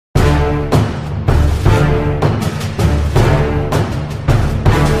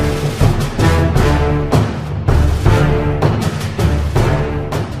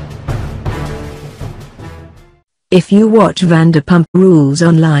If you watch Vanderpump Rules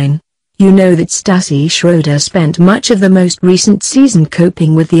online, you know that Stassi Schroeder spent much of the most recent season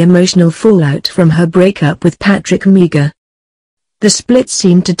coping with the emotional fallout from her breakup with Patrick Meagher. The split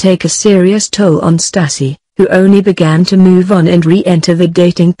seemed to take a serious toll on Stassi, who only began to move on and re-enter the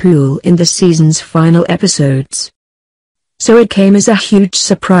dating pool in the season's final episodes. So it came as a huge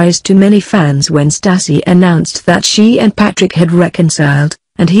surprise to many fans when Stassi announced that she and Patrick had reconciled,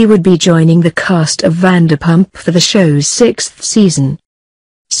 and he would be joining the cast of Vanderpump for the show's 6th season.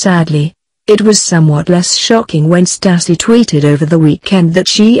 Sadly, it was somewhat less shocking when Stassi tweeted over the weekend that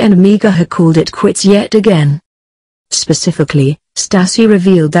she and Meagher had called it quits yet again. Specifically, Stassi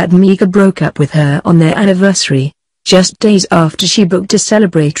revealed that Meagher broke up with her on their anniversary, just days after she booked a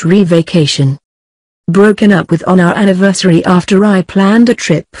celebratory vacation. "Broken up with on our anniversary after I planned a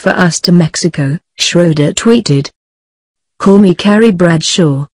trip for us to Mexico," Schroeder tweeted. "Call me Carrie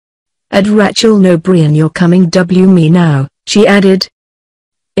Bradshaw. At Rachel O'Brien you're coming W me now," she added.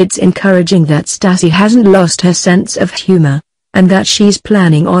 It's encouraging that Stassi hasn't lost her sense of humor, and that she's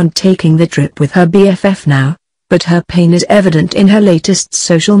planning on taking the trip with her BFF now, but her pain is evident in her latest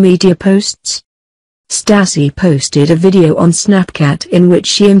social media posts. Stassi posted a video on Snapchat in which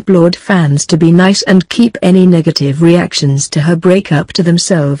she implored fans to be nice and keep any negative reactions to her breakup to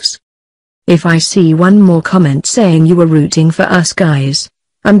themselves. "If I see one more comment saying you were rooting for us guys,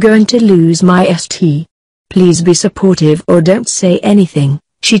 I'm going to lose my ST. Please be supportive or don't say anything,"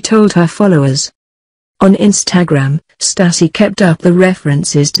 she told her followers. On Instagram, Stassi kept up the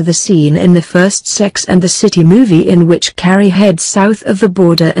references to the scene in the first Sex and the City movie in which Carrie heads south of the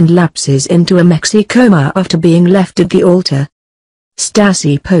border and lapses into a Mexi coma after being left at the altar.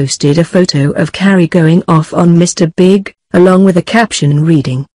 Stassi posted a photo of Carrie going off on Mr. Big, along with a caption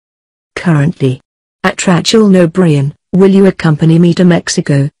reading, "Currently at Rachel O'Brien, will you accompany me to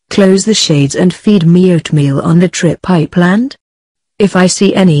Mexico, close the shades and feed me oatmeal on the trip I planned? If I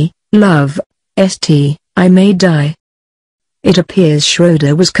see any love, ST, I may die." It appears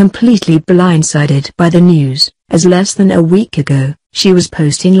Schroeder was completely blindsided by the news, as less than a week ago, she was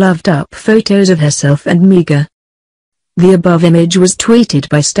posting loved-up photos of herself and Meagher. The above image was tweeted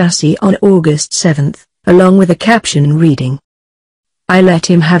by Stassi on August 7, along with a caption reading, "I let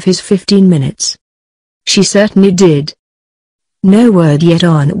him have his 15 minutes. She certainly did." No word yet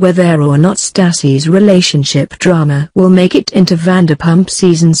on whether or not Stassi's relationship drama will make it into Vanderpump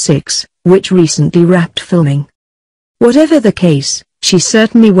Season 6, which recently wrapped filming. Whatever the case, she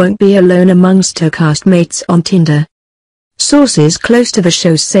certainly won't be alone amongst her castmates on Tinder. Sources close to the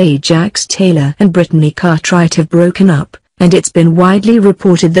show say Jax Taylor and Brittany Cartwright have broken up, and it's been widely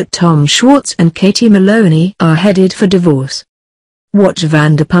reported that Tom Schwartz and Katie Maloney are headed for divorce. Watch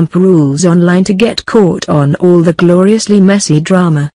Vanderpump Rules online to get caught on all the gloriously messy drama.